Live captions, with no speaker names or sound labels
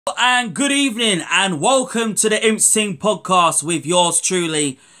and good evening and welcome to the Imps Ting podcast with yours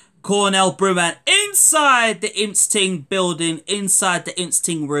truly, Cornell Brewman, inside the Imps Ting building, inside the Imps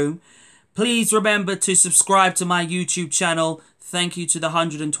Ting room. Please remember to subscribe to my YouTube channel. Thank you to the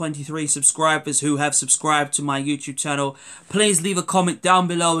 123 subscribers who have subscribed to my YouTube channel. Please leave a comment down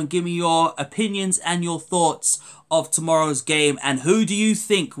below and give me your opinions and your thoughts of tomorrow's game and who do you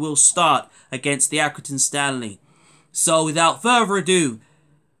think will start against the Accrington Stanley. So without further ado,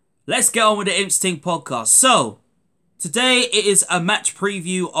 let's get on with the Imps Ting podcast. So, today it is a match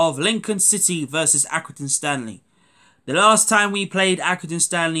preview of Lincoln City versus Accrington Stanley. The last time we played Accrington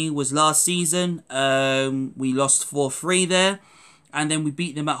Stanley was last season. We lost 4-3 there. And then we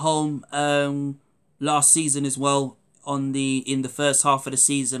beat them at home last season as well in the first half of the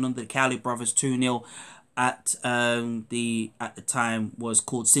season under the Cowley Brothers 2-0 at the time was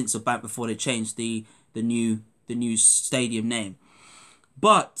called Sincil Bank before they changed the new stadium name.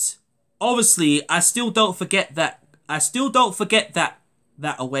 But obviously I still don't forget that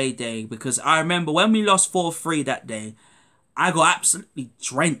away day, because I remember when we lost 4-3 that day, I got absolutely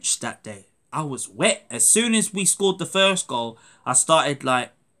drenched that day. I was wet. As soon as we scored the first goal, I started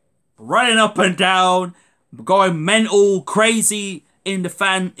like running up and down, going mental, crazy in the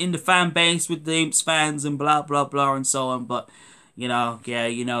fan base with the Imps fans and blah blah blah and so on. But you know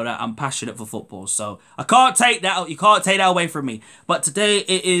that I'm passionate for football, so I can't take that. You can't take that away from me. But today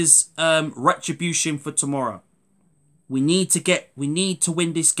it is retribution for tomorrow. We need to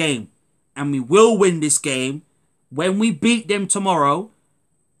win this game, and we will win this game when we beat them tomorrow.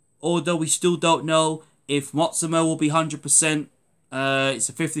 Although we still don't know if Motsuma will be 100%. It's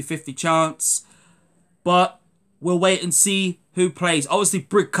a 50-50 chance, but we'll wait and see who plays. Obviously,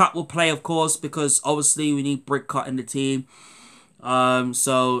 Brickcut will play, of course, because obviously we need Brickcut in the team.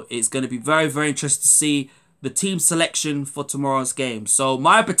 So it's going to be very, very interesting to see the team selection for tomorrow's game. So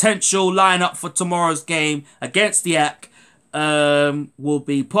my potential lineup for tomorrow's game against the Ac will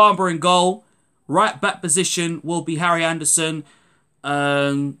be Palmer in goal. Right back position will be Harry Anderson.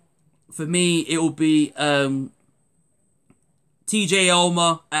 For me, it will be TJ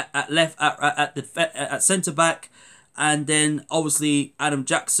Elmer at centre back, and then obviously Adam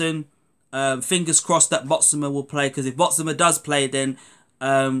Jackson. Fingers crossed that Motsuma will play, because if Motsuma does play, then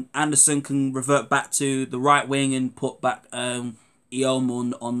Anderson can revert back to the right wing and put back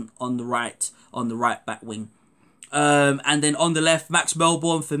Eomo on the right back wing. And then on the left, Max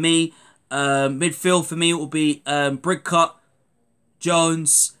Melbourne for me. Midfield for me it will be Brickcut,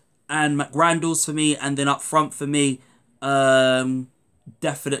 Jones, and McRandles for me, and then up front for me,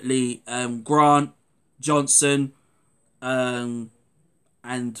 definitely Grant, Johnson, and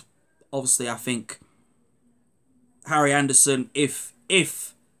obviously I think Harry Anderson if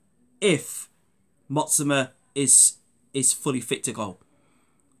Motsuma is fully fit to go.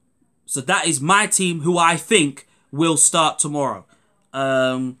 So that is my team who I think will start tomorrow.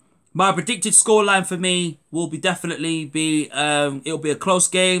 My predicted scoreline for me will be it'll be a close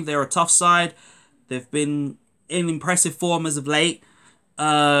game. They're a tough side. They've been in impressive form as of late.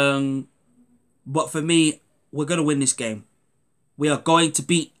 But for me, we're going to win this game. We are going to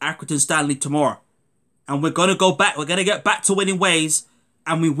beat Accrington Stanley tomorrow. And we're going to go back. We're going to get back to winning ways.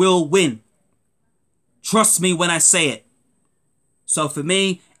 And we will win. Trust me when I say it. So for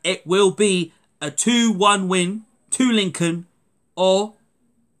me, it will be a 2-1 win to Lincoln, or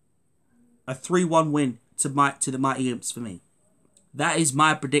a 3-1 win to the Mighty Imps for me. That is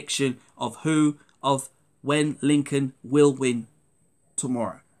my prediction of when Lincoln will win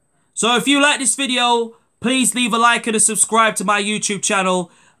tomorrow. So if you like this video, please leave a like and a subscribe to my YouTube channel.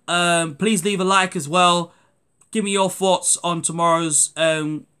 Please leave a like as well. Give me your thoughts on tomorrow's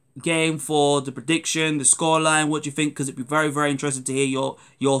game for the prediction, the scoreline. What do you think? Because it'd be very, very interesting to hear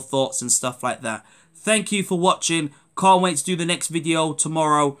your thoughts and stuff like that. Thank you for watching. Can't wait to do the next video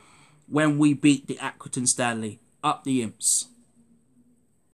tomorrow when we beat the Accrington Stanley. Up the Imps.